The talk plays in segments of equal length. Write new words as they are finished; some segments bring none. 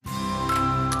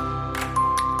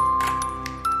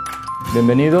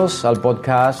Bienvenidos al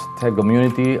podcast The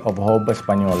Community of Hope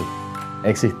Español.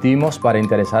 Existimos para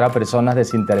interesar a personas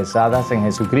desinteresadas en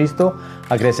Jesucristo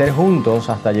a crecer juntos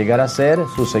hasta llegar a ser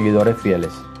sus seguidores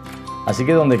fieles. Así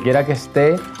que donde quiera que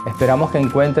esté, esperamos que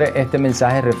encuentre este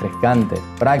mensaje refrescante,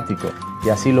 práctico y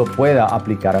así lo pueda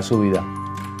aplicar a su vida.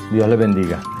 Dios le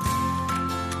bendiga.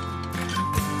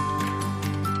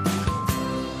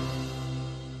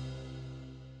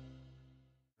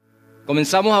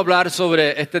 Comenzamos a hablar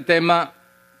sobre este tema,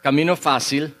 Camino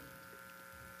Fácil.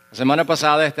 La semana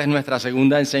pasada esta es nuestra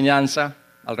segunda enseñanza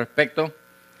al respecto.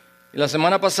 Y la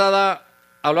semana pasada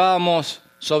hablábamos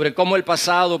sobre cómo el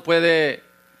pasado puede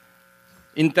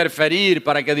interferir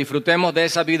para que disfrutemos de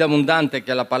esa vida abundante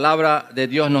que la palabra de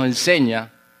Dios nos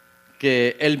enseña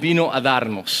que Él vino a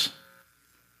darnos.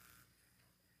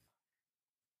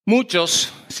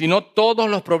 Muchos, si no todos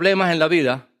los problemas en la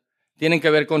vida, tienen que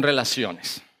ver con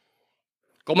relaciones.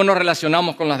 ¿Cómo nos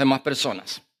relacionamos con las demás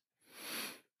personas?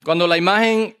 Cuando la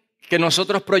imagen que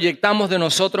nosotros proyectamos de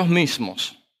nosotros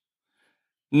mismos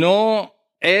no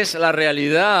es la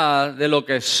realidad de lo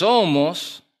que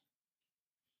somos,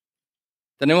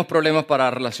 tenemos problemas para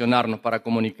relacionarnos, para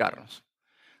comunicarnos.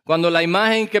 Cuando la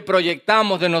imagen que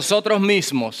proyectamos de nosotros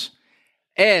mismos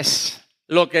es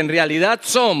lo que en realidad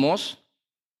somos,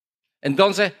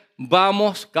 entonces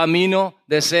vamos camino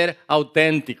de ser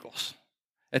auténticos.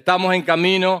 Estamos en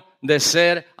camino de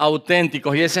ser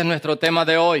auténticos y ese es nuestro tema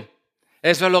de hoy.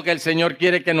 Eso es lo que el Señor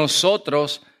quiere que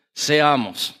nosotros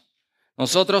seamos.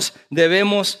 Nosotros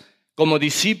debemos, como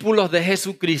discípulos de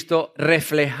Jesucristo,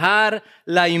 reflejar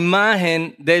la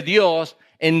imagen de Dios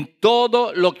en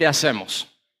todo lo que hacemos.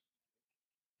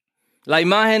 La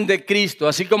imagen de Cristo,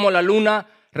 así como la luna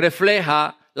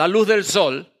refleja la luz del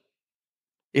sol,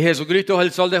 y Jesucristo es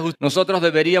el sol de justicia, nosotros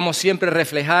deberíamos siempre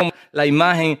reflejar la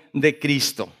imagen de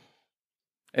Cristo.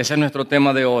 Ese es nuestro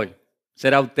tema de hoy,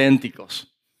 ser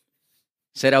auténticos.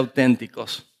 Ser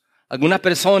auténticos. Algunas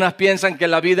personas piensan que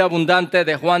la vida abundante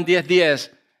de Juan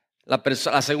 10:10,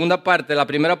 la segunda parte, la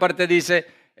primera parte dice,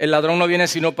 el ladrón no viene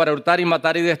sino para hurtar y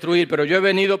matar y destruir, pero yo he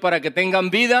venido para que tengan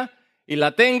vida y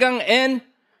la tengan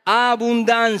en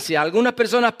abundancia. Algunas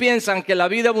personas piensan que la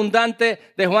vida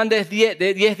abundante de Juan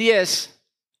 10:10,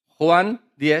 Juan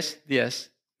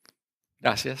 10:10,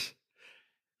 gracias,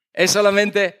 es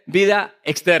solamente vida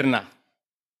externa,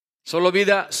 solo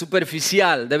vida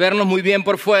superficial, de vernos muy bien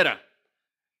por fuera.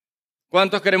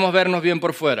 ¿Cuántos queremos vernos bien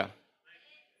por fuera?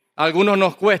 A algunos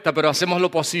nos cuesta, pero hacemos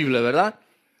lo posible, ¿verdad?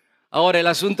 Ahora, el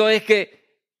asunto es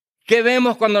que, ¿qué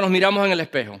vemos cuando nos miramos en el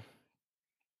espejo?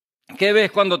 ¿Qué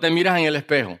ves cuando te miras en el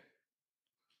espejo?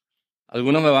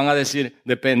 Algunos me van a decir,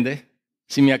 depende.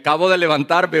 Si me acabo de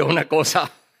levantar, veo una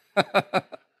cosa.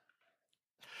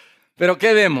 Pero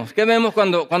 ¿qué vemos? ¿Qué vemos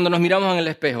cuando nos miramos en el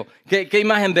espejo? ¿Qué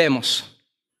imagen vemos?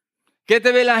 ¿Qué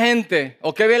te ve la gente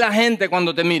o qué ve la gente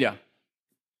cuando te mira?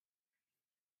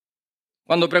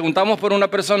 Cuando preguntamos por una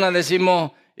persona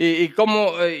decimos,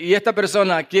 ¿y esta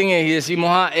persona quién es? Y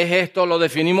decimos, es esto, lo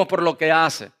definimos por lo que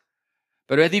hace.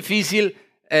 Pero es difícil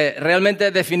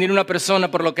realmente definir una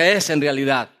persona por lo que es en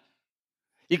realidad.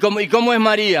 ¿Y cómo es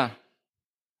María?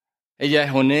 Ella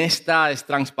es honesta, es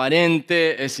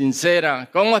transparente, es sincera.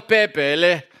 ¿Cómo es Pepe? Él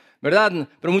es, ¿verdad?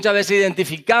 Pero muchas veces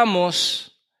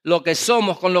identificamos lo que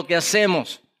somos con lo que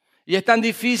hacemos. Y es tan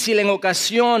difícil en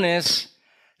ocasiones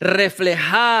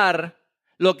reflejar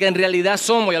lo que en realidad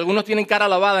somos. Y algunos tienen cara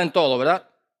lavada en todo, ¿verdad?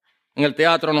 En el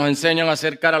teatro nos enseñan a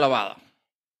hacer cara lavada.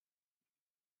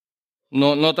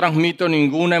 No transmito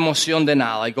ninguna emoción de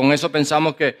nada. Y con eso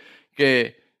pensamos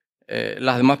que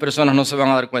las demás personas no se van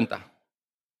a dar cuenta.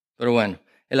 Pero bueno,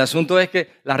 el asunto es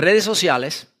que las redes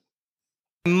sociales,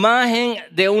 imagen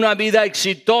de una vida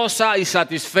exitosa y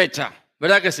satisfecha,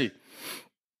 ¿verdad que sí?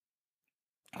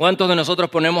 ¿Cuántos de nosotros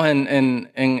ponemos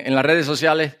en las redes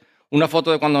sociales una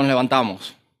foto de cuando nos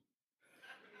levantamos?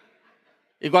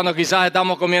 Y cuando quizás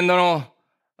estamos comiéndonos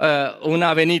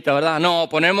una avenita, ¿verdad? No,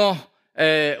 ponemos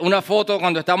una foto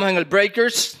cuando estamos en el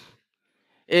Breakers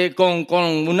con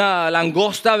una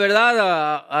langosta,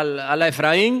 ¿verdad? A la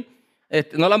Efraín.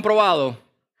 ¿No la han probado?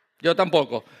 Yo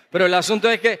tampoco. Pero el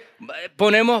asunto es que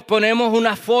ponemos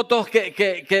unas fotos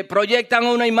que proyectan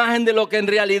una imagen de lo que en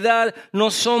realidad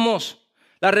no somos.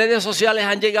 Las redes sociales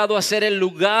han llegado a ser el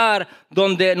lugar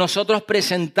donde nosotros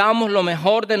presentamos lo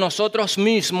mejor de nosotros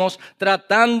mismos,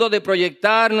 tratando de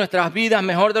proyectar nuestras vidas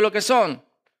mejor de lo que son.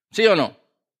 ¿Sí o no?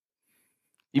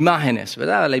 Imágenes,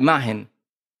 ¿verdad? La imagen.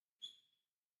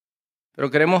 Pero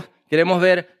queremos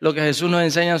ver lo que Jesús nos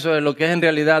enseña sobre lo que es en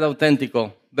realidad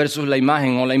auténtico versus la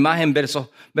imagen, o la imagen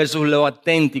versus lo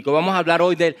auténtico. Vamos a hablar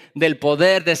hoy del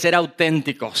poder de ser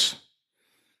auténticos.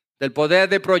 del poder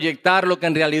de proyectar lo que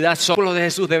en realidad somos. Los de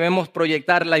Jesús debemos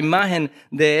proyectar la imagen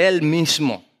de Él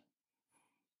mismo.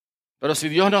 Pero si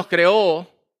Dios nos creó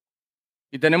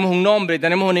y tenemos un nombre y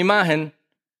tenemos una imagen,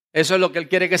 eso es lo que Él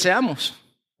quiere que seamos.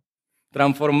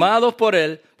 Transformados por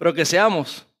Él, pero que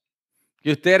seamos.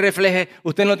 Que usted refleje,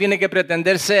 usted no tiene que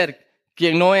pretender ser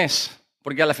quien no es,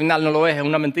 porque al final no lo es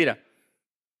una mentira.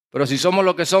 Pero si somos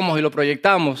lo que somos y lo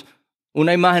proyectamos,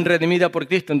 una imagen redimida por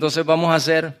Cristo, entonces vamos a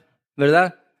ser,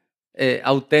 ¿verdad?,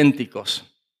 auténticos.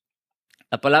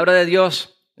 La palabra de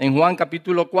Dios en Juan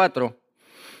capítulo 4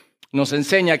 nos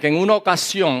enseña que en una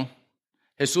ocasión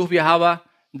Jesús viajaba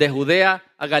de Judea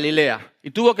a Galilea y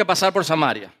tuvo que pasar por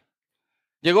Samaria.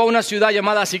 Llegó a una ciudad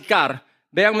llamada Sicar.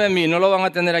 Véanme a mí, no lo van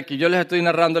a tener aquí. Yo les estoy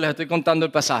narrando, les estoy contando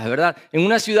el pasaje, ¿verdad? En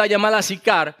una ciudad llamada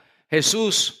Sicar,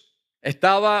 Jesús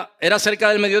era cerca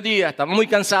del mediodía, estaba muy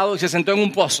cansado y se sentó en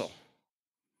un pozo.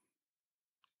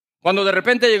 Cuando de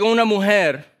repente llegó una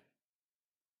mujer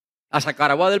a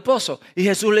sacar agua del pozo y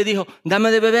Jesús le dijo,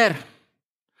 dame de beber.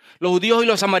 Los judíos y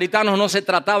los samaritanos no se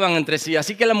trataban entre sí,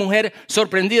 así que la mujer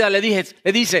sorprendida le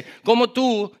dice, ¿cómo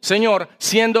tú, Señor,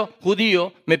 siendo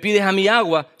judío, me pides a mí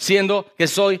agua, siendo que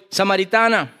soy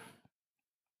samaritana?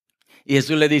 Y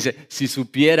Jesús le dice, si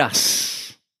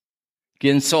supieras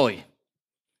quién soy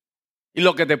y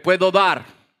lo que te puedo dar,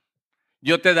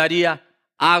 yo te daría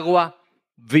agua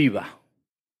viva.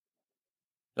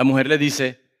 La mujer le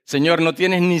dice, Señor, no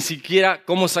tienes ni siquiera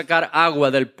cómo sacar agua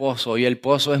del pozo y el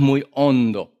pozo es muy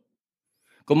hondo.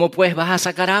 ¿Cómo pues vas a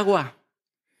sacar agua?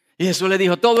 Y Jesús le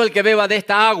dijo, todo el que beba de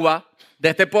esta agua, de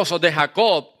este pozo de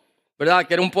Jacob, ¿verdad?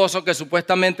 Que era un pozo que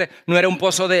supuestamente no era un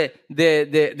pozo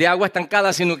de agua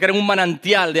estancada, sino que era un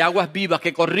manantial de aguas vivas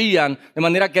que corrían, de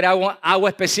manera que era agua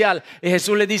especial. Y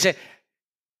Jesús le dice,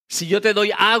 si yo te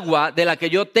doy agua de la que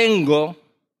yo tengo,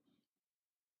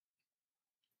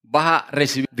 vas a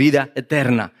recibir vida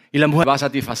eterna y la mujer va a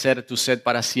satisfacer tu sed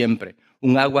para siempre.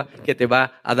 Un agua que te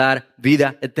va a dar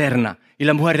vida eterna. Y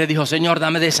la mujer le dijo, Señor,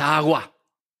 dame de esa agua.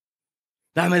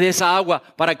 Dame de esa agua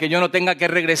para que yo no tenga que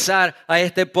regresar a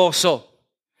este pozo.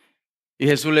 Y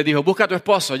Jesús le dijo, busca a tu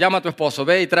esposo, llama a tu esposo,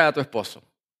 ve y trae a tu esposo.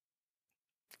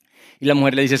 Y la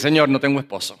mujer le dice, Señor, no tengo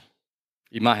esposo.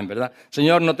 Imagen, ¿verdad?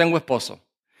 Señor, no tengo esposo.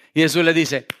 Y Jesús le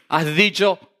dice, has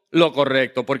dicho lo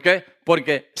correcto. ¿Por qué?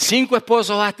 Porque 5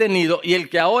 esposos has tenido y el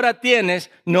que ahora tienes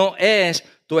no es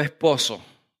tu esposo.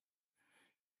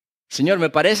 Señor, me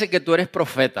parece que tú eres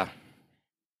profeta.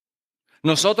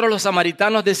 Nosotros los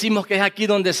samaritanos decimos que es aquí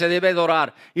donde se debe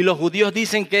adorar y los judíos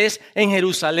dicen que es en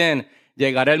Jerusalén.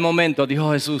 Llegará el momento,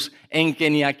 dijo Jesús, en que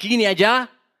ni aquí ni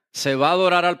allá se va a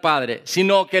adorar al Padre,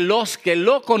 sino que los que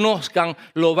lo conozcan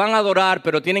lo van a adorar,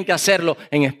 pero tienen que hacerlo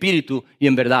en espíritu y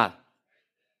en verdad.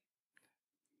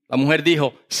 La mujer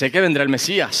dijo, sé que vendrá el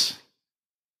Mesías.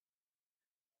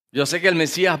 Yo sé que el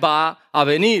Mesías va a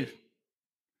venir.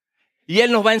 Y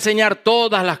Él nos va a enseñar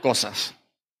todas las cosas.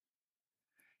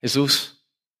 Jesús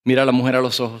mira a la mujer a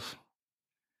los ojos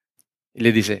y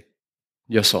le dice,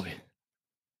 yo soy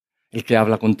el que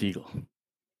habla contigo.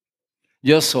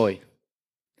 Yo soy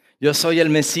el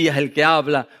Mesías, el que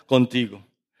habla contigo.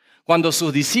 Cuando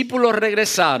sus discípulos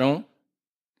regresaron,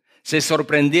 se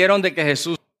sorprendieron de que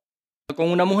Jesús con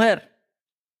una mujer.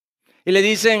 Y le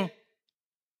dicen,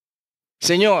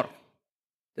 Señor,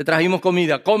 te trajimos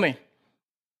comida, come.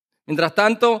 Mientras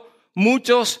tanto,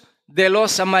 muchos de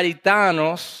los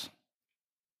samaritanos,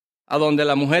 a donde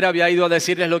la mujer había ido a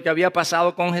decirles lo que había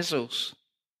pasado con Jesús,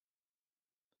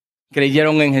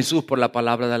 creyeron en Jesús por la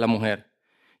palabra de la mujer.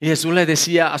 Y Jesús les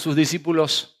decía a sus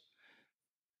discípulos,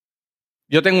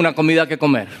 yo tengo una comida que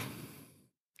comer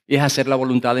y es hacer la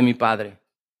voluntad de mi Padre.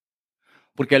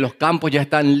 Porque los campos ya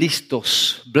están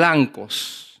listos,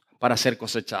 blancos, para ser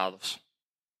cosechados.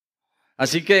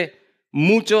 Así que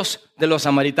muchos de los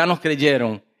samaritanos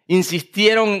creyeron,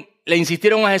 le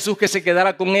insistieron a Jesús que se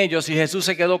quedara con ellos y Jesús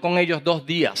se quedó con ellos 2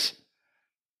 días.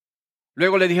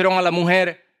 Luego le dijeron a la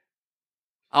mujer,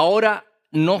 ahora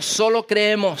no solo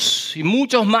creemos, y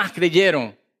muchos más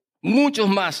creyeron, muchos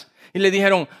más. Y le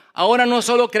dijeron, ahora no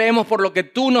solo creemos por lo que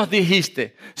tú nos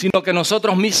dijiste, sino que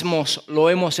nosotros mismos lo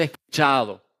hemos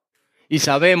escuchado y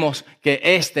sabemos que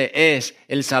este es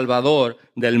el Salvador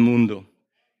del mundo.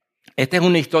 Esta es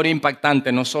una historia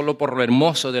impactante, no solo por lo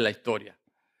hermoso de la historia,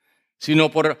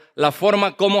 sino por la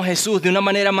forma como Jesús de una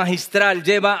manera magistral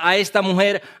lleva a esta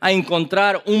mujer a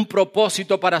encontrar un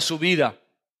propósito para su vida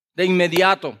de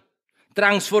inmediato,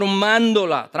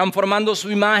 transformando su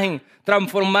imagen,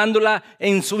 transformándola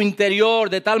en su interior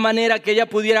de tal manera que ella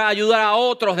pudiera ayudar a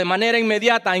otros de manera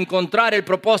inmediata a encontrar el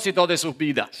propósito de sus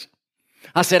vidas,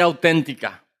 a ser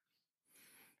auténtica.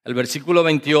 El versículo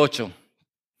 28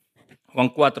 Juan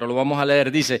 4, lo vamos a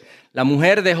leer. Dice, la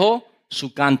mujer dejó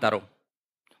su cántaro,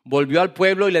 volvió al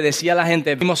pueblo y le decía a la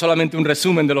gente, vimos solamente un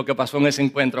resumen de lo que pasó en ese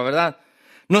encuentro, ¿verdad?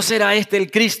 ¿No será este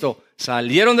el Cristo?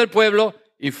 Salieron del pueblo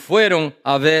y fueron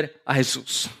a ver a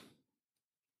Jesús.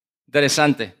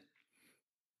 Interesante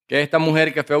que esta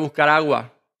mujer que fue a buscar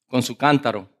agua con su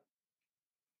cántaro,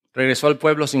 regresó al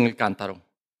pueblo sin el cántaro.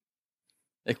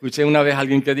 Escuché una vez a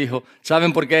alguien que dijo,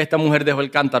 ¿saben por qué esta mujer dejó el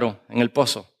cántaro en el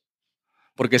pozo?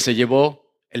 Porque se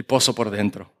llevó el pozo por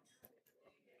dentro.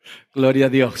 Gloria a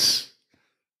Dios.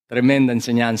 Tremenda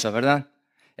enseñanza, ¿verdad?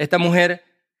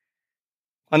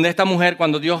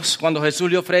 Cuando Jesús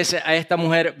le ofrece a esta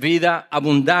mujer vida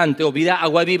abundante o vida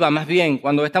agua viva, más bien,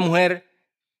 cuando esta mujer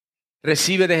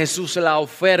recibe de Jesús la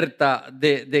oferta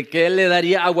de que Él le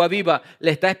daría agua viva,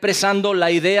 le está expresando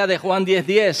la idea de Juan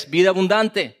 10:10, vida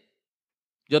abundante.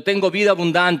 Yo tengo vida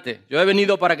abundante. Yo he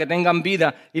venido para que tengan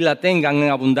vida y la tengan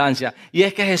en abundancia. Y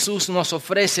es que Jesús nos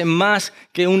ofrece más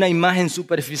que una imagen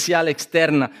superficial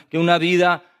externa, que una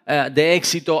vida de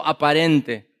éxito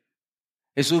aparente.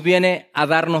 Jesús viene a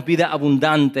darnos vida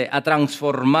abundante, a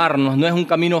transformarnos. No es un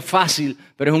camino fácil,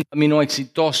 pero es un camino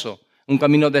exitoso, un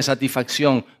camino de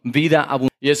satisfacción, vida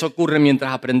abundante. Y eso ocurre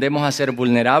mientras aprendemos a ser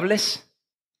vulnerables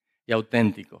y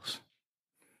auténticos.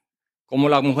 Como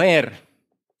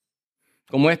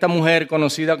esta mujer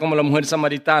conocida como la mujer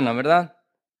samaritana, ¿verdad?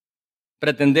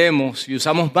 Pretendemos y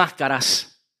usamos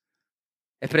máscaras,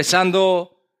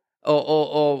 expresando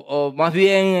o más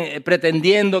bien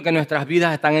pretendiendo que nuestras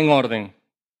vidas están en orden.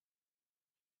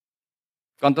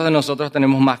 ¿Cuántos de nosotros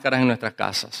tenemos máscaras en nuestras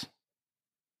casas?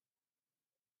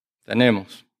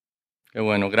 Tenemos. Qué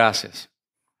bueno, gracias.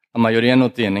 La mayoría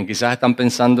no tienen. Quizás están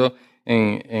pensando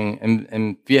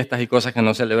en fiestas y cosas que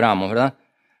no celebramos, ¿verdad?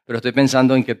 Pero estoy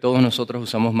pensando en que todos nosotros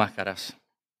usamos máscaras.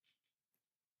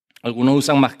 Algunos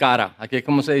usan máscara. Aquí es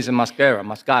como se dice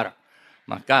máscara,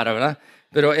 ¿verdad?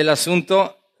 Pero el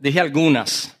asunto, dije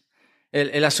algunas.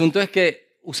 El asunto es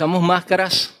que usamos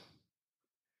máscaras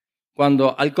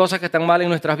cuando hay cosas que están mal en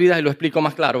nuestras vidas, y lo explico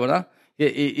más claro, ¿verdad?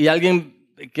 Y alguien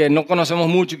que no conocemos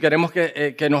mucho y queremos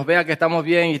que nos vea que estamos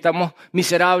bien y estamos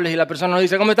miserables y la persona nos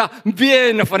dice, ¿cómo está?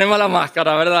 Bien, nos ponemos la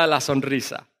máscara, ¿verdad? La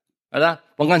sonrisa, ¿verdad?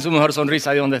 Pongan su mejor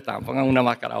sonrisa ahí donde están, pongan una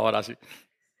máscara ahora así.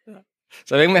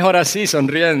 Se ven mejor así,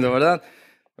 sonriendo, ¿verdad?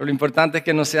 Pero lo importante es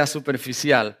que no sea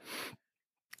superficial.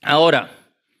 Ahora,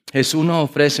 Jesús nos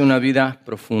ofrece una vida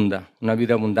profunda, una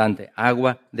vida abundante,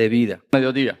 agua de vida.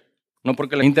 Mediodía. No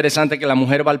porque es interesante que la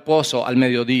mujer va al pozo al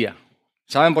mediodía.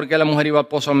 ¿Saben por qué la mujer iba al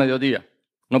pozo al mediodía?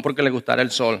 No porque le gustara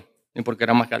el sol, ni porque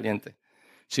era más caliente,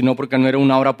 sino porque no era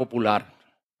una hora popular.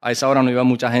 A esa hora no iba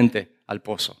mucha gente al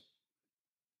pozo.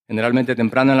 Generalmente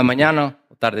temprano en la mañana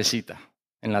o tardecita,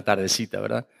 en la tardecita,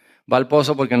 ¿verdad? Va al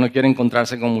pozo porque no quiere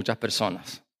encontrarse con muchas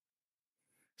personas.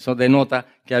 Eso denota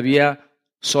que había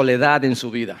soledad en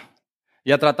su vida.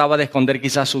 Ella trataba de esconder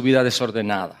quizás su vida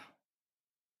desordenada.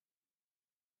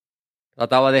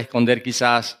 Trataba de esconder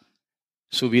quizás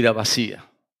su vida vacía.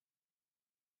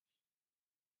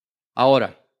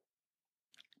 Ahora,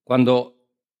 cuando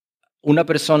una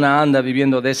persona anda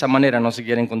viviendo de esa manera, no se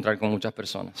quiere encontrar con muchas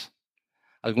personas.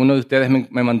 Alguno de ustedes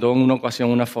me mandó en una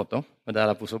ocasión una foto, ¿verdad?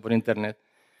 La puso por internet,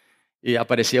 y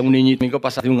aparecía un niñito domingo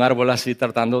pasado de un árbol así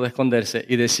tratando de esconderse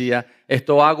y decía,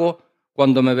 esto hago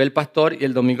cuando me ve el pastor y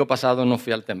el domingo pasado no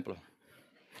fui al templo.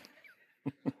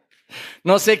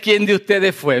 No sé quién de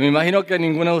ustedes fue, me imagino que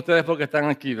ninguno de ustedes porque están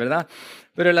aquí, ¿verdad?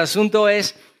 Pero el asunto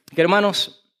es que,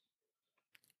 hermanos,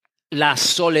 la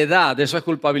soledad, eso es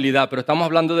culpabilidad, pero estamos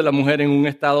hablando de la mujer en un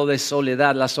estado de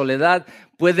soledad. La soledad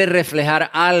puede reflejar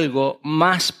algo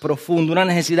más profundo, una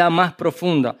necesidad más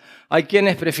profunda. Hay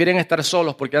quienes prefieren estar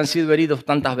solos porque han sido heridos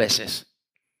tantas veces.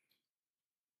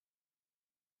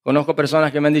 Conozco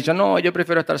personas que me han dicho, no, yo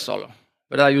prefiero estar solo,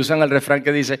 ¿verdad? Y usan el refrán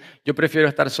que dice, yo prefiero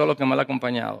estar solo que mal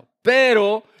acompañado.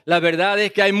 Pero la verdad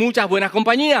es que hay muchas buenas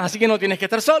compañías, así que no tienes que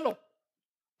estar solo.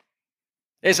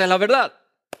 Esa es la verdad.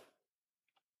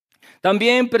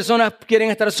 También personas quieren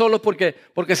estar solos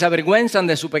porque se avergüenzan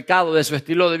de su pecado, de su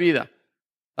estilo de vida.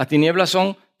 Las tinieblas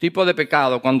son tipo de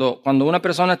pecado. Cuando una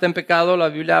persona está en pecado, la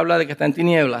Biblia habla de que está en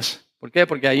tinieblas. ¿Por qué?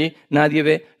 Porque allí nadie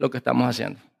ve lo que estamos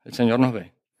haciendo. El Señor nos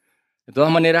ve. De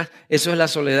todas maneras, eso es la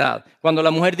soledad. Cuando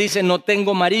la mujer dice no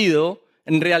tengo marido,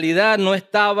 en realidad no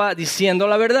estaba diciendo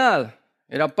la verdad.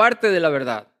 Era parte de la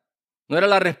verdad. No era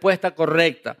la respuesta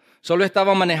correcta. Solo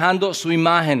estaba manejando su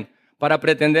imagen para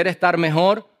pretender estar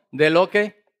mejor de lo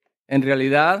que en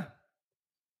realidad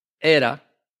era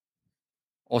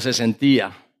o se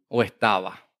sentía o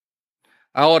estaba.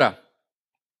 Ahora,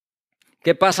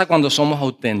 ¿qué pasa cuando somos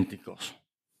auténticos?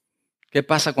 ¿Qué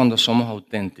pasa cuando somos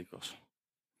auténticos?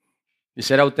 Y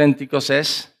ser auténticos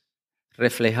es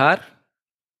reflejar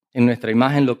en nuestra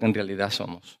imagen lo que en realidad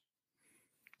somos.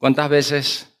 ¿Cuántas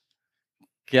veces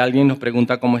que alguien nos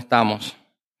pregunta cómo estamos,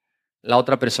 la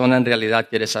otra persona en realidad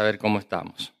quiere saber cómo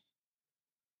estamos?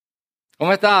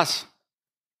 ¿Cómo estás?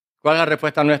 ¿Cuál es la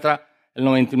respuesta nuestra? El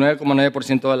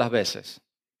 99,9% de las veces.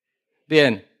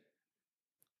 Bien.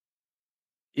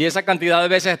 ¿Y esa cantidad de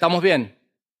veces estamos bien?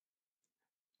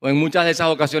 ¿O en muchas de esas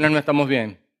ocasiones no estamos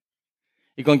bien?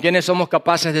 ¿Y con quiénes somos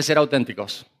capaces de ser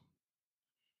auténticos?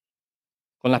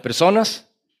 ¿Con las personas?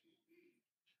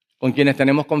 ¿Con quienes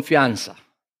tenemos confianza?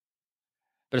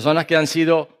 Personas que han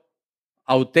sido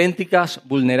auténticas,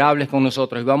 vulnerables con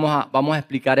nosotros. Y vamos a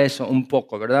explicar eso un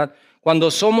poco, ¿verdad?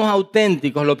 Cuando somos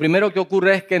auténticos, lo primero que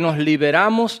ocurre es que nos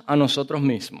liberamos a nosotros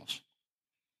mismos.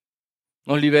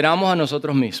 Nos liberamos a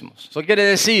nosotros mismos. Eso quiere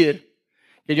decir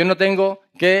que yo no tengo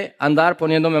que andar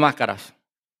poniéndome máscaras.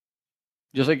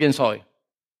 Yo soy quien soy.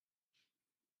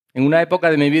 En una época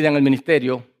de mi vida en el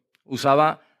ministerio,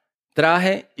 usaba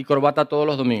traje y corbata todos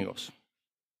los domingos.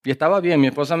 Y estaba bien, mi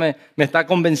esposa me está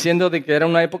convenciendo de que era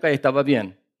una época y estaba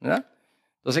bien, ¿verdad?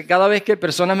 Entonces, cada vez que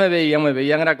personas me veían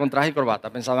era con traje y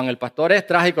corbata. Pensaban, el pastor es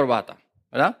traje y corbata,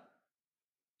 ¿verdad?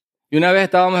 Y una vez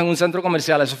estábamos en un centro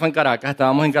comercial, eso fue en Caracas,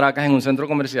 estábamos en Caracas en un centro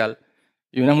comercial,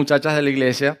 y unas muchachas de la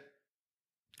iglesia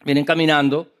vienen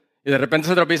caminando y de repente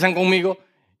se tropiezan conmigo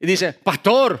y dicen,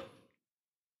 ¡pastor!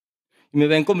 Y me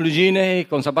ven con blue jeans y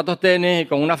con zapatos tenis y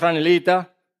con una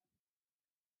franelita.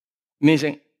 Me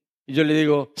dicen, y yo le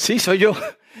digo, sí, soy yo.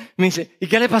 Me dice, ¿y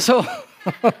qué le pasó?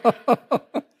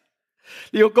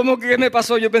 Digo, ¿cómo que qué me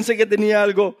pasó? Yo pensé que tenía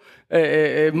algo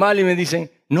mal y me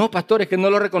dicen, no, pastor, es que no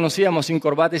lo reconocíamos sin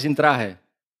corbata y sin traje.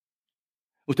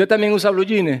 ¿Usted también usa blue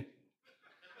jeans?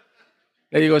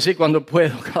 Le digo, sí, cuando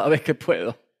puedo, cada vez que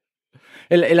puedo.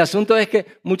 El asunto es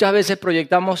que muchas veces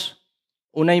proyectamos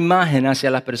una imagen hacia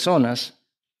las personas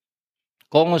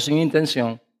con o sin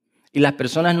intención y las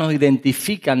personas nos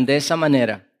identifican de esa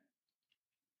manera.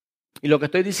 Y lo que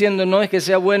estoy diciendo no es que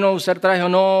sea bueno usar traje o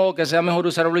no, que sea mejor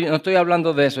usar blue jeans. No estoy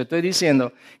hablando de eso. Estoy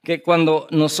diciendo que cuando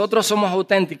nosotros somos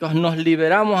auténticos, nos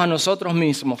liberamos a nosotros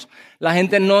mismos. La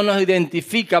gente no nos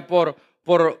identifica por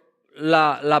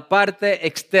la parte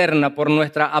externa, por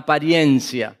nuestra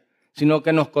apariencia, sino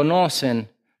que nos conocen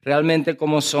realmente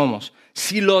como somos.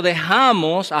 Si lo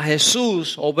dejamos a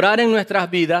Jesús obrar en nuestras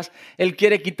vidas, Él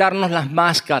quiere quitarnos las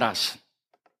máscaras.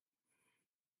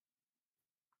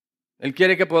 Él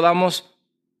quiere que podamos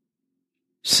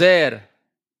ser,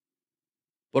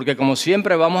 porque como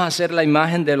siempre vamos a ser la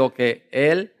imagen de lo que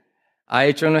Él ha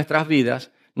hecho en nuestras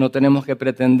vidas, no tenemos que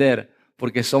pretender,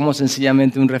 porque somos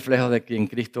sencillamente un reflejo de quien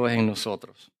Cristo es en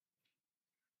nosotros.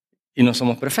 Y no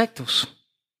somos perfectos.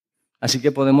 Así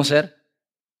que podemos ser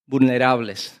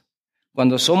vulnerables.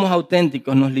 Cuando somos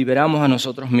auténticos, nos liberamos a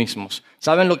nosotros mismos.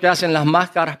 ¿Saben lo que hacen las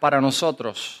máscaras para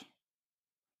nosotros?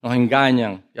 Nos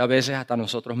engañan y a veces hasta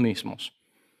nosotros mismos.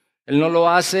 Él no lo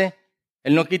hace,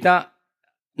 Él no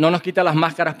nos quita las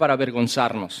máscaras para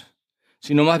avergonzarnos,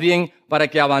 sino más bien para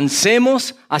que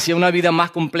avancemos hacia una vida más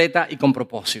completa y con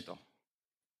propósito.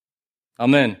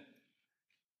 Amén.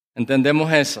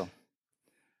 ¿Entendemos eso?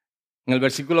 En el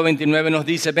versículo 29 nos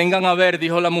dice, vengan a ver,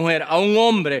 dijo la mujer, a un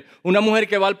hombre, una mujer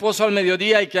que va al pozo al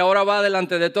mediodía y que ahora va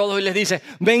delante de todos y les dice,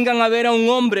 vengan a ver a un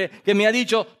hombre que me ha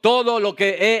dicho todo lo que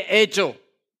he hecho.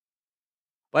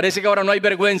 Parece que ahora no hay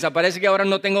vergüenza, parece que ahora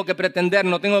no tengo que pretender,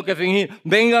 no tengo que fingir.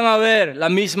 Vengan a ver, la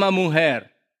misma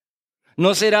mujer.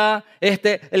 ¿No será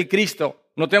este el Cristo?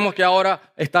 Notemos que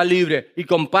ahora está libre y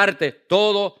comparte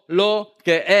todo lo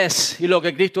que es y lo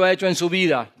que Cristo ha hecho en su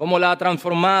vida, cómo la ha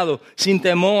transformado, sin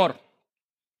temor,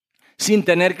 sin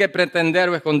tener que pretender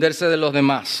o esconderse de los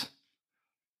demás.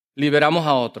 Liberamos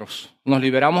a otros, nos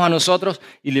liberamos a nosotros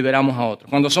y liberamos a otros.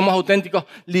 Cuando somos auténticos,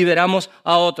 liberamos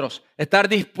a otros. Estar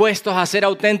dispuestos a ser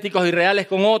auténticos y reales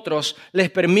con otros les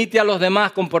permite a los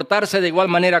demás comportarse de igual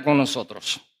manera con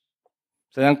nosotros.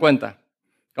 ¿Se dan cuenta?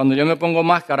 Cuando yo me pongo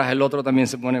máscaras, el otro también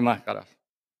se pone máscaras.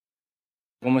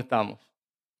 ¿Cómo estamos?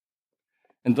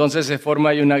 Entonces se forma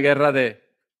ahí una guerra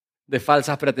de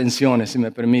falsas pretensiones, si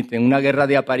me permiten, una guerra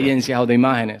de apariencias o de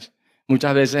imágenes.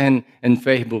 Muchas veces en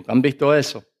Facebook. ¿Han visto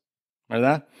eso?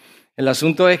 ¿Verdad? El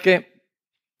asunto es que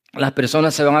las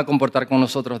personas se van a comportar con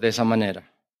nosotros de esa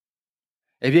manera.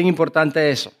 Es bien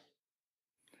importante eso.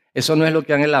 Eso no es lo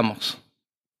que anhelamos.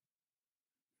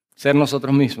 Ser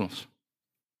nosotros mismos.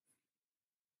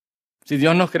 Si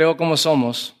Dios nos creó como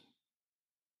somos,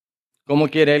 ¿cómo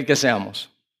quiere Él que seamos?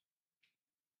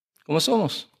 ¿Cómo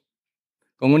somos?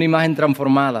 Con una imagen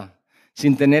transformada,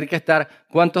 sin tener que estar.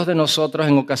 ¿Cuántos de nosotros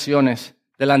en ocasiones,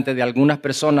 delante de algunas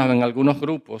personas o en algunos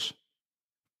grupos,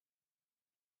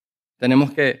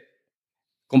 tenemos que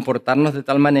comportarnos de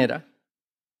tal manera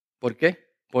 ¿Por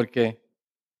qué? Porque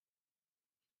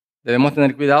debemos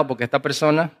tener cuidado porque esta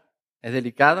persona es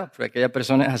delicada, porque aquella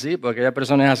persona es así, porque aquella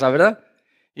persona es esa, ¿verdad?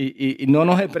 Y no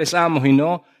nos expresamos y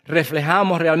no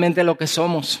reflejamos realmente lo que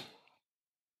somos.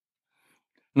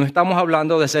 No estamos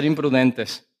hablando de ser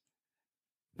imprudentes,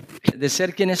 de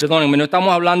ser quienes, perdónenme, no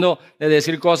estamos hablando de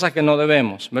decir cosas que no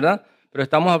debemos, ¿verdad? Pero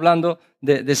estamos hablando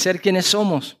de ser quienes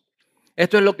somos.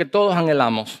 Esto es lo que todos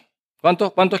anhelamos.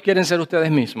 ¿Cuántos quieren ser ustedes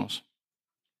mismos?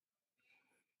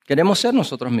 Queremos ser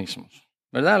nosotros mismos,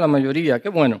 ¿verdad? La mayoría, qué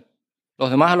bueno. Los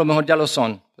demás a lo mejor ya lo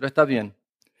son, pero está bien.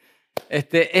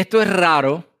 Esto es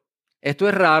raro,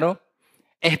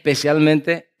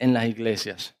 especialmente en las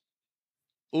iglesias.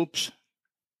 Ups,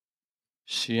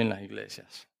 sí, en las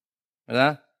iglesias,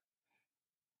 ¿verdad?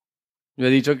 Yo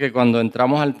he dicho que cuando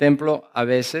entramos al templo, a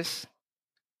veces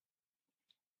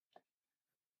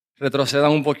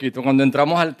retrocedan un poquito. Cuando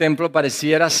entramos al templo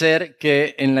pareciera ser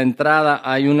que en la entrada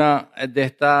hay una de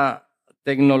esta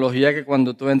tecnología que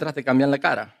cuando tú entras te cambian la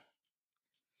cara.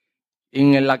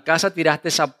 Y en la casa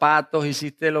tiraste zapatos,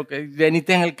 hiciste lo que...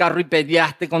 Veniste en el carro y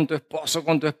peleaste con tu esposo,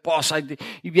 con tu esposa.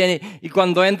 Y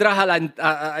cuando entras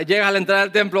llegas a la entrada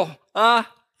del templo,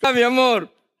 mi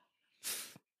amor.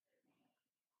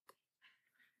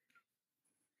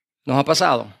 ¿Nos ha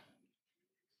pasado?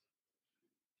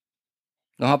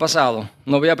 Nos ha pasado.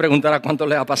 No voy a preguntar a cuánto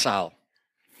les ha pasado.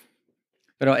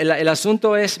 Pero el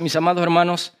asunto es, mis amados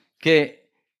hermanos, que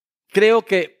creo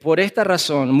que por esta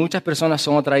razón muchas personas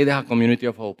son atraídas a Community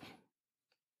of Hope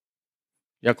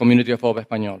y a Community of Hope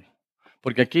español.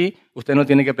 Porque aquí usted no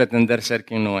tiene que pretender ser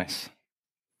quien no es.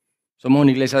 Somos una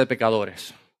iglesia de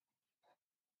pecadores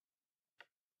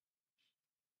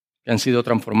que han sido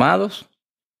transformados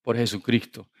por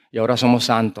Jesucristo y ahora somos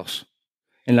santos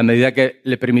en la medida que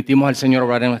le permitimos al Señor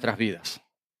obrar en nuestras vidas.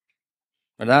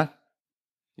 ¿Verdad?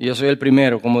 Y yo soy el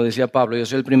primero, como decía Pablo, yo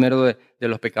soy el primero de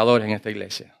los pecadores en esta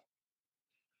iglesia.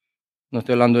 No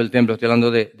estoy hablando del templo, estoy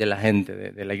hablando de la gente,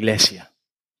 de la iglesia.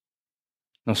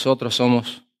 Nosotros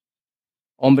somos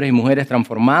hombres y mujeres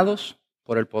transformados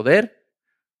por el poder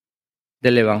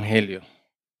del Evangelio,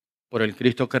 por el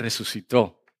Cristo que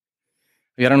resucitó.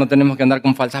 Y ahora no tenemos que andar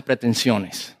con falsas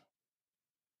pretensiones,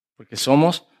 porque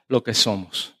somos lo que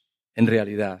somos en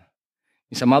realidad.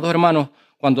 Mis amados hermanos,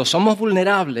 cuando somos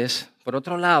vulnerables, por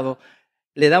otro lado,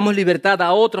 le damos libertad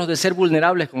a otros de ser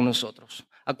vulnerables con nosotros.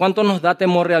 ¿A cuánto nos da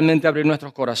temor realmente abrir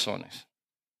nuestros corazones?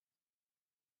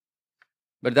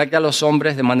 ¿Verdad que a los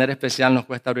hombres de manera especial nos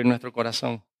cuesta abrir nuestro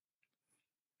corazón?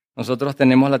 Nosotros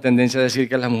tenemos la tendencia a decir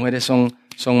que las mujeres son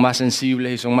más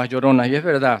sensibles y son más lloronas, y es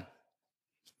verdad.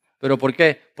 ¿Pero por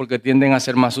qué? Porque tienden a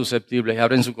ser más susceptibles y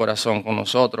abren su corazón con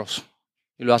nosotros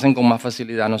y lo hacen con más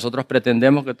facilidad. Nosotros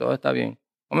pretendemos que todo está bien.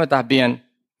 ¿Cómo estás? Bien.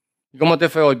 ¿Y cómo te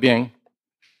fue hoy? Bien.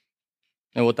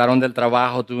 Me botaron del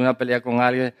trabajo, tuve una pelea con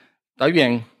alguien. Estoy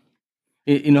bien.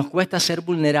 Y nos cuesta ser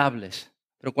vulnerables.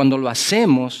 Pero cuando lo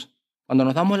hacemos, cuando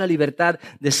nos damos la libertad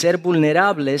de ser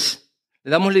vulnerables,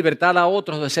 le damos libertad a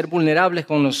otros de ser vulnerables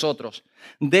con nosotros.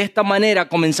 De esta manera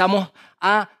comenzamos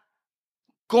a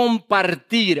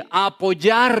compartir, a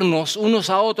apoyarnos unos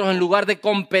a otros en lugar de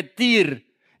competir,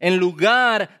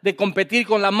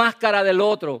 con la máscara del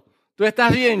otro. Tú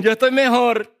estás bien, yo estoy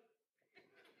mejor.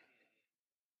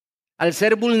 Al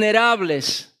ser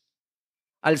vulnerables,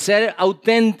 al ser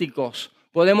auténticos,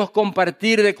 podemos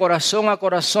compartir de corazón a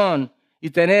corazón y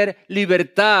tener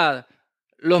libertad.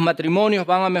 Los matrimonios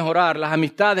van a mejorar, las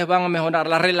amistades van a mejorar,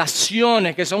 las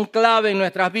relaciones que son clave en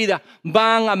nuestras vidas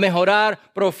van a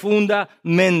mejorar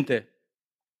profundamente.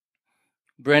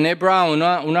 Brené Brown,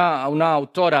 una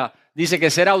autora, dice que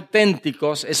ser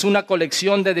auténticos es una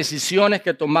colección de decisiones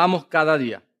que tomamos cada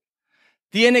día.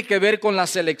 Tiene que ver con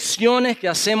las elecciones que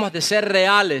hacemos de ser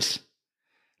reales,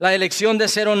 la elección de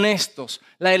ser honestos,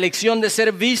 la elección de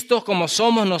ser vistos como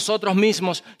somos nosotros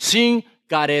mismos, sin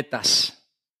caretas.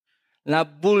 La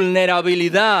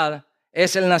vulnerabilidad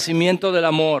es el nacimiento del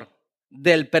amor,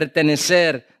 del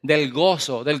pertenecer, del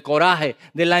gozo, del coraje,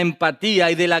 de la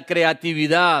empatía y de la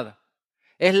creatividad.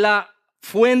 Es la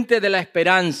fuente de la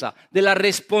esperanza, de la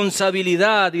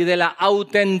responsabilidad y de la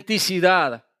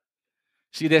autenticidad.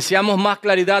 Si deseamos más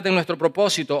claridad en nuestro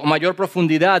propósito o mayor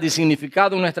profundidad y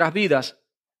significado en nuestras vidas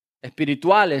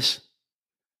espirituales,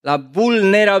 la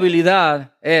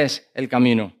vulnerabilidad es el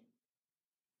camino.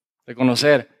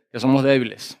 Reconocer que somos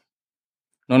débiles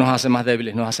no nos hace más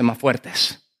débiles, nos hace más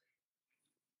fuertes.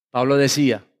 Pablo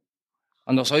decía,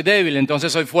 cuando soy débil,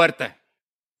 entonces soy fuerte.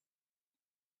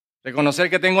 Reconocer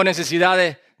que tengo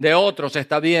necesidades de otros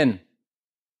está bien,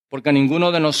 porque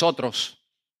ninguno de nosotros,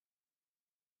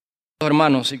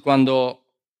 hermanos, y cuando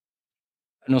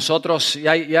nosotros, y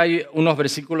hay unos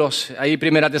versículos, ahí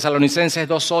 1 Tesalonicenses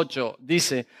 2:8,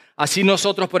 dice, así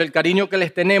nosotros por el cariño que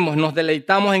les tenemos nos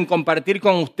deleitamos en compartir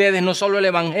con ustedes no solo el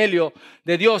evangelio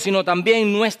de Dios, sino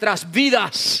también nuestras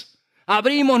vidas.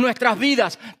 Abrimos nuestras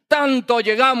vidas, tanto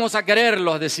llegamos a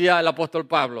quererlos, decía el apóstol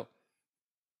Pablo.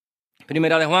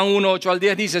 1 de Juan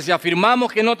 1:8-10 dice, si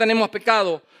afirmamos que no tenemos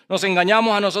pecado, nos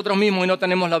engañamos a nosotros mismos y no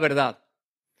tenemos la verdad.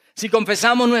 Si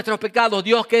confesamos nuestros pecados,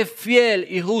 Dios, que es fiel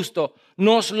y justo,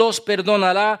 nos los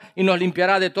perdonará y nos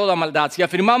limpiará de toda maldad. Si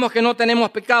afirmamos que no tenemos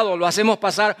pecado, lo hacemos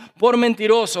pasar por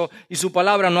mentiroso y su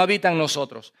palabra no habita en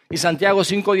nosotros. Y Santiago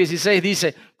 5:16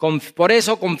 dice, por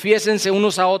eso confiésense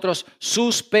unos a otros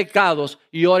sus pecados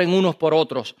y oren unos por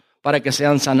otros para que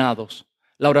sean sanados.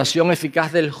 La oración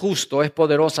eficaz del justo es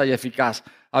poderosa y eficaz.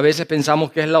 A veces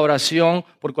pensamos que es la oración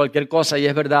por cualquier cosa y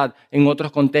es verdad en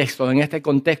otros contextos. En este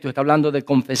contexto está hablando de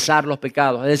confesar los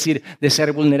pecados, es decir, de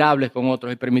ser vulnerables con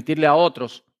otros y permitirle a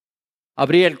otros,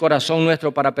 abrir el corazón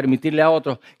nuestro para permitirle a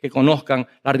otros que conozcan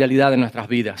la realidad de nuestras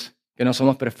vidas, que no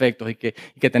somos perfectos y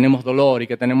que tenemos dolor y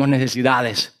que tenemos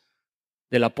necesidades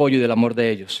del apoyo y del amor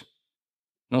de ellos.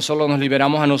 No solo nos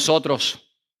liberamos a nosotros,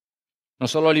 no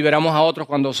solo liberamos a otros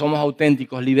cuando somos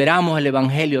auténticos, liberamos el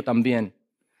evangelio también.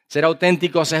 Ser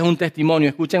auténticos es un testimonio,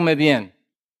 escúchenme bien,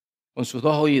 con sus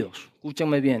dos oídos,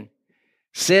 escúchenme bien.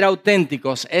 Ser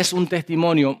auténticos es un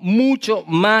testimonio mucho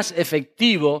más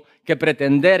efectivo que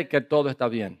pretender que todo está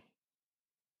bien.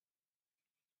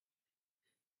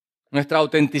 Nuestra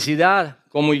autenticidad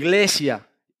como iglesia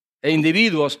e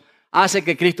individuos hace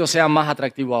que Cristo sea más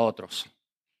atractivo a otros.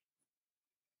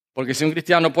 Porque si un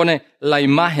cristiano pone la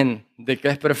imagen de que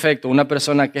es perfecto, una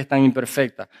persona que es tan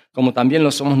imperfecta, como también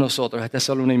lo somos nosotros, esta es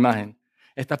solo una imagen,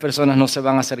 estas personas no se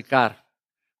van a acercar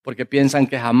porque piensan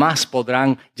que jamás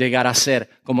podrán llegar a ser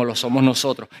como lo somos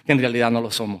nosotros, que en realidad no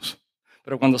lo somos.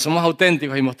 Pero cuando somos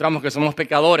auténticos y mostramos que somos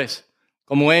pecadores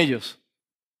como ellos,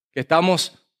 que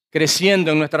estamos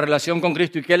creciendo en nuestra relación con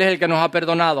Cristo y que Él es el que nos ha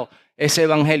perdonado, ese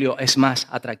evangelio es más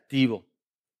atractivo.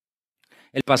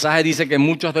 El pasaje dice que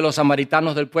muchos de los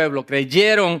samaritanos del pueblo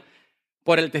creyeron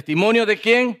por el testimonio ¿de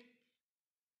quién?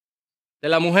 De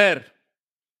la mujer,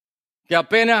 que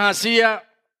apenas hacía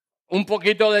un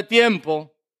poquito de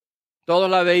tiempo, todos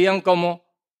la veían como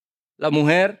la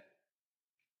mujer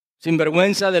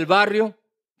sinvergüenza del barrio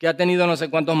que ha tenido no sé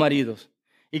cuántos maridos.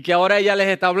 Y que ahora ella les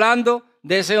está hablando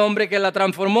de ese hombre que la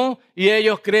transformó y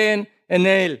ellos creen en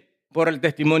él por el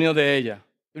testimonio de ella.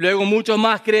 Y luego muchos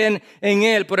más creen en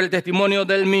él por el testimonio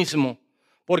de él mismo.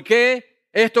 ¿Por qué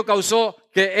esto causó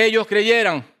que ellos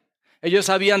creyeran? Ellos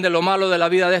sabían de lo malo de la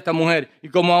vida de esta mujer y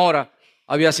cómo ahora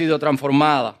había sido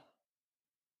transformada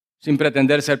sin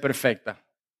pretender ser perfecta.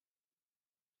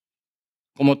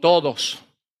 Como todos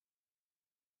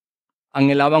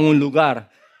anhelaban un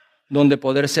lugar donde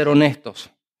poder ser honestos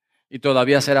y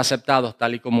todavía ser aceptados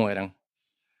tal y como eran.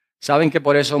 ¿Saben que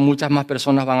por eso muchas más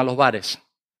personas van a los bares?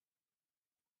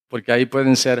 Porque ahí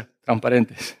pueden ser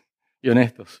transparentes y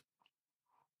honestos.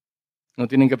 No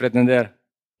tienen que pretender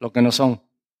lo que no son.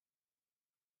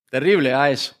 Terrible a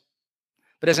eso.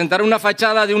 Presentar una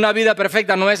fachada de una vida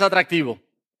perfecta no es atractivo.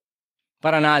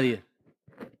 Para nadie.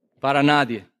 Para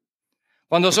nadie.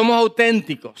 Cuando somos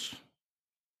auténticos,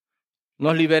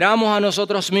 nos liberamos a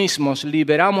nosotros mismos,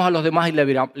 liberamos a los demás y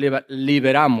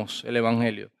liberamos el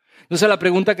evangelio. Entonces la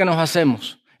pregunta que nos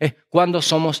hacemos es, ¿cuándo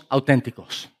somos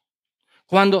auténticos?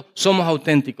 ¿Cuándo somos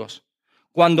auténticos?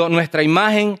 Cuando nuestra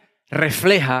imagen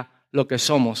refleja lo que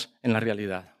somos en la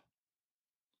realidad.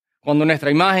 Cuando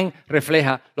nuestra imagen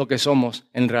refleja lo que somos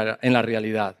en la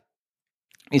realidad.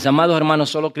 Mis amados hermanos,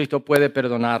 solo Cristo puede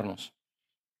perdonarnos.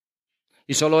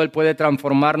 Y solo Él puede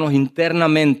transformarnos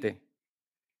internamente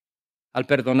al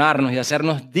perdonarnos y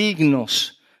hacernos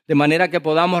dignos, de manera que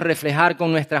podamos reflejar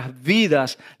con nuestras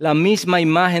vidas la misma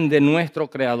imagen de nuestro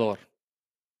Creador.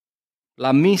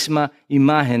 La misma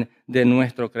imagen de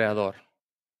nuestro Creador.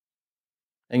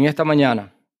 En esta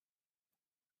mañana,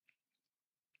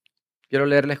 quiero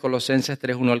leerles Colosenses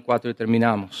 3, 1-4 y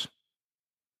terminamos.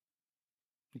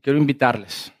 Y quiero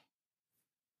invitarles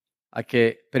a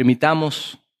que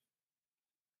permitamos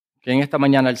que en esta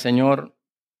mañana el Señor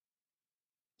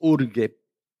hurgue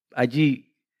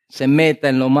allí, se meta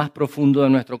en lo más profundo de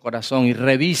nuestro corazón y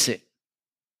revise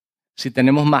si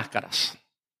tenemos máscaras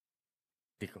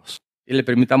y le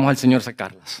permitamos al Señor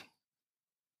sacarlas.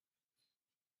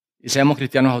 Y seamos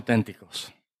cristianos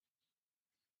auténticos.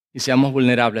 Y seamos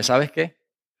vulnerables. ¿Sabes qué?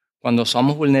 Cuando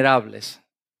somos vulnerables,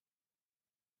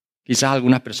 quizás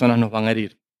algunas personas nos van a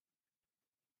herir.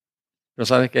 Pero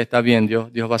sabes que está bien,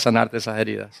 Dios va a sanarte esas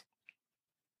heridas.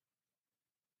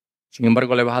 Sin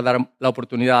embargo, le vas a dar la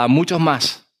oportunidad a muchos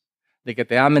más de que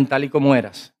te amen tal y como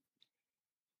eras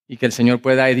y que el Señor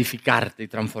pueda edificarte y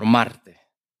transformarte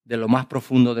de lo más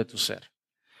profundo de tu ser.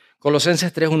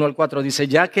 Colosenses 3, 1 al 4 dice,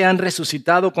 ya que han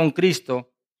resucitado con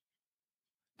Cristo,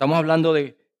 estamos hablando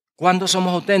de cuando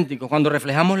somos auténticos, cuando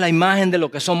reflejamos la imagen de lo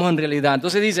que somos en realidad.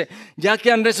 Entonces dice, ya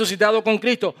que han resucitado con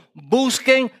Cristo,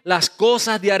 busquen las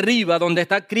cosas de arriba donde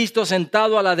está Cristo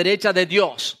sentado a la derecha de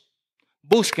Dios.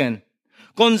 Busquen.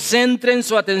 Concentren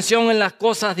su atención en las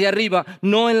cosas de arriba,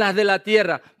 no en las de la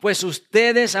tierra, pues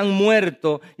ustedes han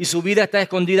muerto y su vida está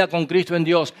escondida con Cristo en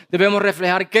Dios. Debemos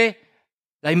reflejar ¿qué?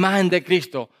 La imagen de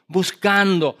Cristo,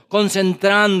 buscando,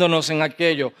 concentrándonos en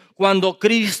aquello. Cuando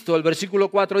Cristo, el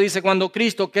versículo 4 dice, cuando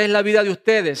Cristo, que es la vida de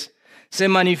ustedes, se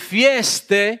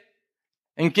manifieste,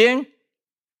 ¿en quién?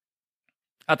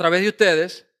 A través de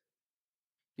ustedes.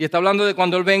 Y está hablando de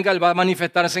cuando Él venga, Él va a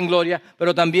manifestarse en gloria,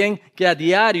 pero también que a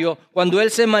diario, cuando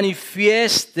Él se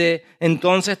manifieste,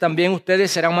 entonces también ustedes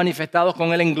serán manifestados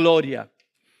con Él en gloria.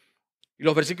 Y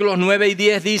los versículos 9 y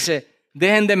 10 dice,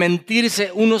 dejen de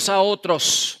mentirse unos a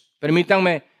otros.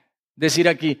 Permítanme decir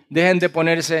aquí, dejen de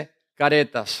ponerse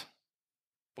caretas,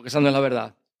 porque esa no es la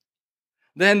verdad.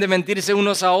 Dejen de mentirse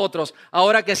unos a otros.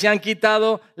 Ahora que se han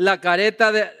quitado la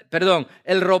careta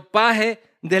el ropaje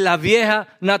de la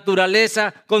vieja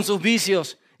naturaleza con sus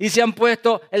vicios y se han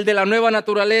puesto el de la nueva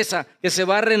naturaleza que se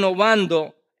va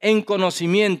renovando en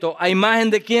conocimiento. ¿A imagen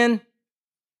de quién?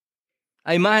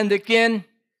 ¿A imagen de quién?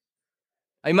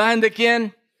 ¿A imagen de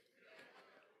quién?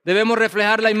 Debemos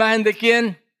reflejar la imagen de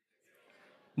quién?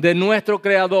 De nuestro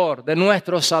Creador, de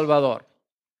nuestro Salvador.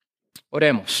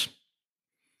 Oremos.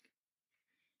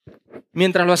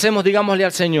 Mientras lo hacemos, digámosle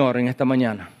al Señor en esta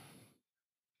mañana.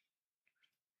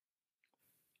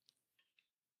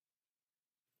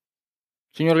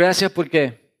 Señor, gracias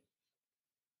porque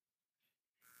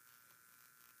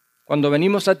cuando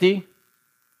venimos a ti,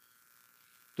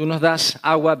 tú nos das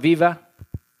agua viva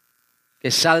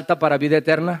que salta para vida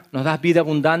eterna, nos das vida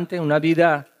abundante, una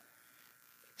vida,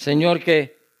 Señor,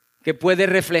 que puede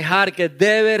reflejar, que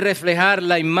debe reflejar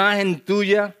la imagen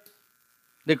tuya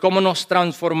de cómo nos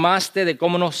transformaste, de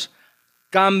cómo nos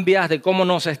cambias, de cómo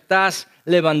nos estás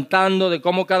levantando, de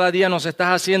cómo cada día nos estás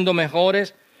haciendo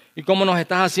mejores y cómo nos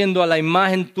estás haciendo a la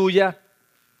imagen tuya.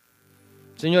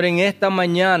 Señor, en esta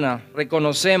mañana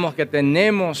reconocemos que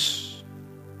tenemos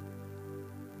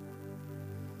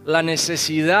la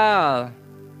necesidad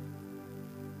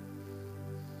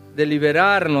de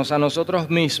liberarnos a nosotros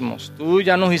mismos. Tú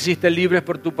ya nos hiciste libres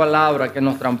por tu palabra que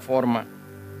nos transforma.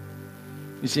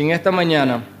 Y si en esta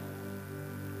mañana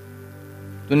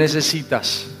tú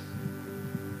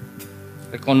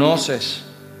reconoces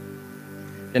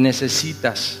que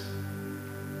necesitas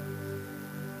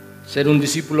ser un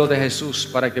discípulo de Jesús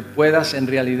para que puedas en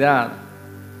realidad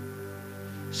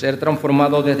ser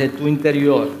transformado desde tu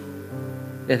interior,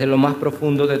 desde lo más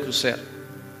profundo de tu ser.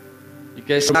 Y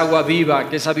que esa agua viva,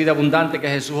 que esa vida abundante que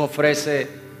Jesús ofrece,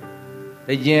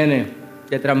 te llene,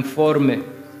 te transforme.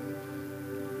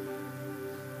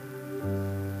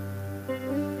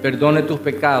 Perdone tus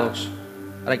pecados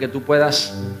para que tú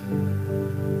puedas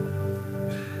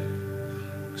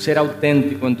ser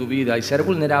auténtico en tu vida y ser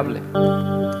vulnerable.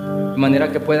 De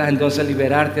manera que puedas entonces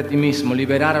liberarte a ti mismo,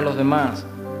 liberar a los demás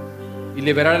y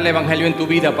liberar el Evangelio en tu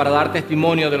vida para dar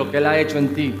testimonio de lo que Él ha hecho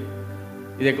en ti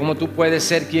y de cómo tú puedes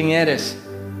ser quien eres,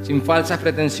 sin falsas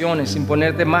pretensiones, sin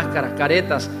ponerte máscaras,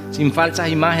 caretas, sin falsas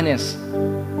imágenes.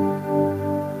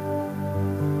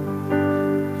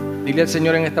 Dile al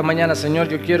Señor en esta mañana, Señor,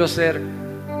 yo quiero ser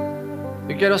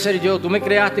yo. Tú me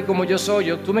creaste como yo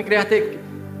soy, tú me creaste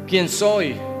quien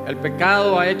soy. El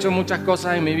pecado ha hecho muchas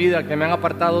cosas en mi vida que me han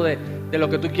apartado de lo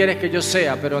que tú quieres que yo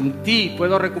sea, pero en ti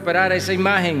puedo recuperar esa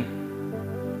imagen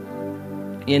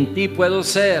y en ti puedo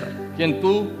ser quien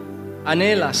tú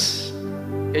anhelas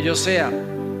que yo sea.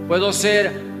 Puedo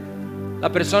ser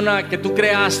la persona que tú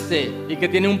creaste y que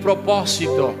tiene un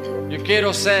propósito. Yo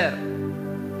quiero ser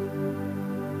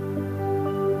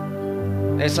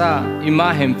esa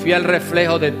imagen, fiel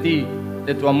reflejo de ti,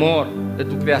 de tu amor, de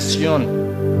tu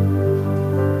creación.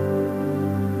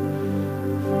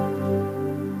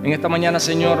 En esta mañana,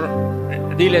 Señor,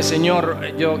 dile, Señor,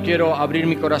 yo quiero abrir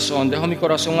mi corazón. Dejo mi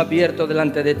corazón abierto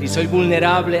delante de ti. Soy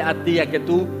vulnerable a ti, a que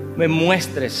tú me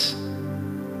muestres.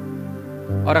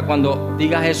 Ahora, cuando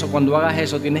digas eso, cuando hagas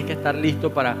eso, tienes que estar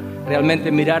listo para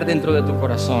realmente mirar dentro de tu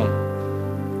corazón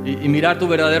y mirar tu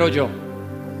verdadero yo.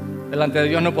 Delante de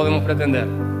Dios no podemos pretender.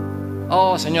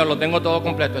 Oh, Señor, lo tengo todo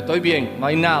completo, estoy bien. No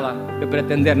hay nada que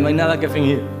pretender, no hay nada que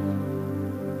fingir.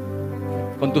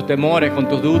 Con tus temores, con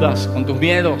tus dudas, con tus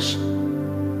miedos,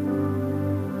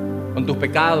 con tus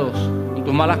pecados, con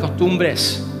tus malas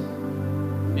costumbres.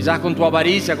 quizás con tu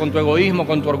avaricia, con tu egoísmo,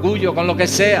 con tu orgullo, con lo que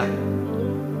sea,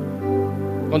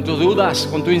 con tus dudas,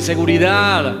 con tu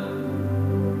inseguridad.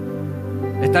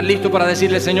 Estar listo para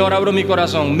decirle: Señor, abro mi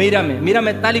corazón,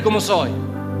 mírame tal y como soy.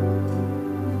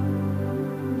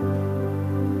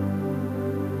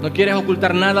 No quieres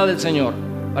ocultar nada del Señor,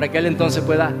 para que Él entonces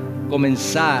pueda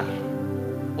comenzar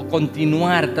o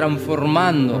continuar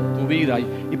transformando tu vida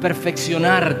y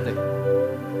perfeccionarte.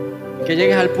 Que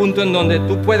llegues al punto en donde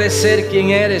tú puedes ser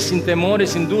quien eres, sin temores,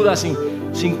 sin dudas,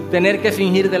 sin tener que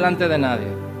fingir delante de nadie.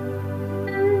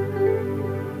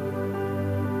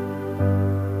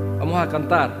 Vamos a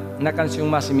cantar una canción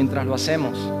más, y mientras lo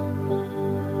hacemos,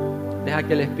 deja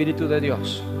que el Espíritu de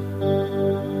Dios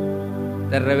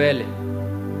te revele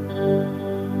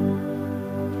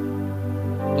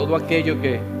todo aquello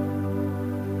que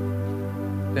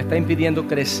te está impidiendo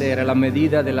crecer a la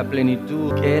medida de la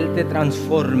plenitud. Que Él te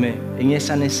transforme en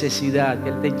esa necesidad, que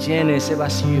Él te llene ese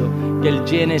vacío, que Él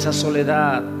llene esa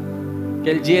soledad,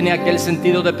 que Él llene aquel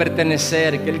sentido de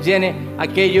pertenecer, que Él llene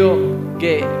aquello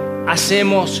que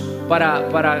hacemos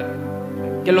para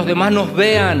que los demás nos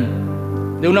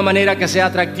vean de una manera que sea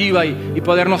atractiva y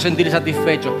podernos sentir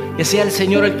satisfechos. Que sea el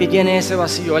Señor el que llene ese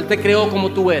vacío. Él te creó como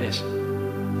tú eres,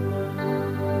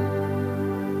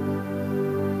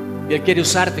 y Él quiere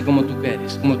usarte como tú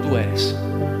eres.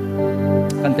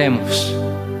 Cantemos.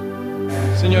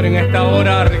 Señor, en esta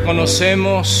hora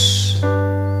reconocemos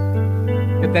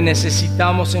que te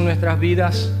necesitamos en nuestras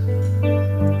vidas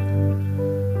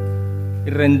y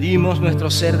rendimos nuestro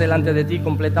ser delante de ti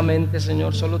completamente,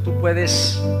 Señor. Solo tú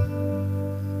puedes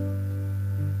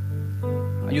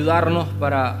ayudarnos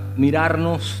para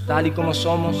mirarnos tal y como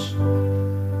somos,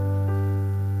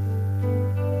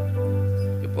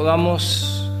 que podamos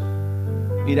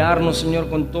mirarnos, Señor,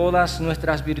 con todas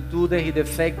nuestras virtudes y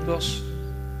defectos,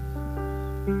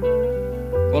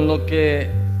 con lo que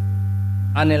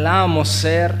anhelamos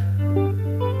ser.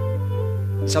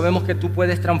 Sabemos que tú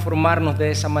puedes transformarnos de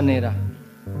esa manera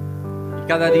y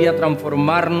cada día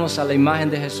transformarnos a la imagen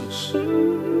de Jesús.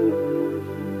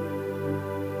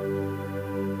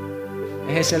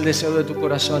 Ese es el deseo de tu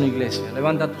corazón, iglesia.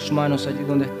 Levanta tus manos allí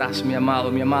donde estás, mi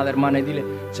amado, mi amada hermana, y dile: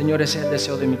 Señor, ese es el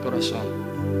deseo de mi corazón.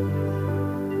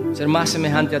 Ser más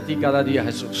semejante a ti cada día,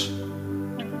 Jesús,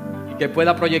 y que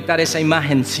pueda proyectar esa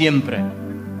imagen siempre.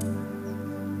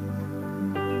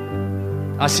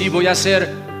 Así voy a ser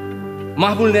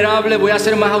más vulnerable, voy a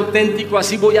ser más auténtico,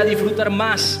 así voy a disfrutar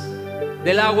más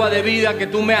del agua de vida que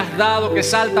tú me has dado, que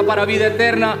salta para vida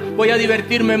eterna. Voy a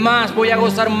divertirme más, voy a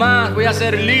gozar más, voy a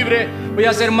ser libre, voy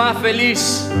a ser más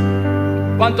feliz.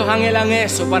 ¿Cuántos anhelan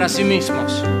eso para sí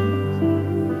mismos?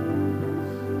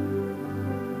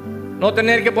 No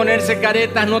tener que ponerse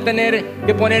caretas, no tener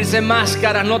que ponerse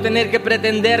máscaras, no tener que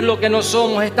pretender lo que no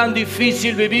somos. Es tan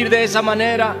difícil vivir de esa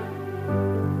manera,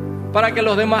 para que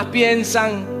los demás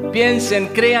piensen,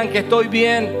 crean que estoy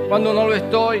bien cuando no lo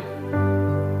estoy.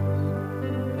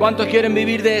 ¿Cuántos quieren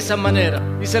vivir de esa manera?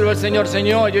 Díselo al Señor: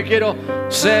 Señor, yo quiero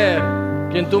ser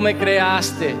quien tú me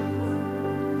creaste.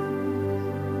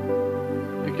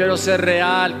 Yo quiero ser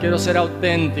real, quiero ser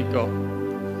auténtico.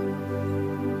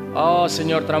 Oh,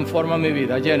 Señor, transforma mi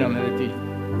vida, lléname de ti.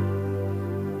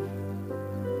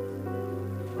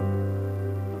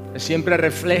 Que siempre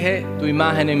refleje tu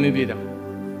imagen en mi vida.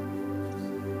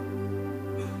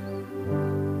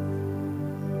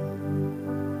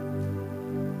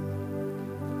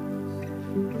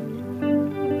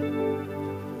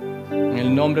 En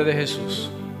el nombre de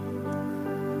Jesús.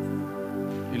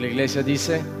 Y la iglesia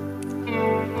dice: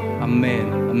 amén,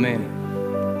 amén,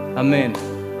 amén.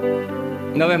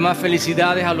 Una vez más,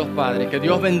 felicidades a los padres. Que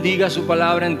Dios bendiga su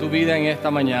palabra en tu vida en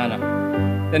esta mañana.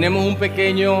 Tenemos un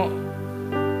pequeño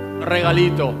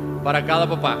regalito para cada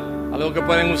papá, algo que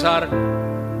pueden usar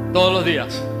todos los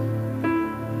días.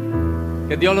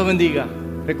 Que Dios los bendiga.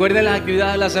 Recuerden las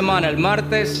actividades de la semana: el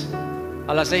martes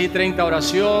a las 6:30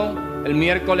 oración, el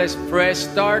miércoles Fresh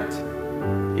Start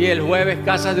y el jueves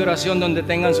casas de oración, donde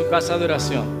tengan su casa de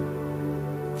oración.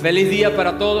 Feliz día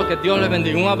para todos, que Dios les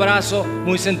bendiga. Un abrazo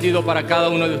muy sentido para cada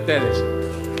uno de ustedes.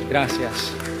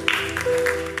 Gracias.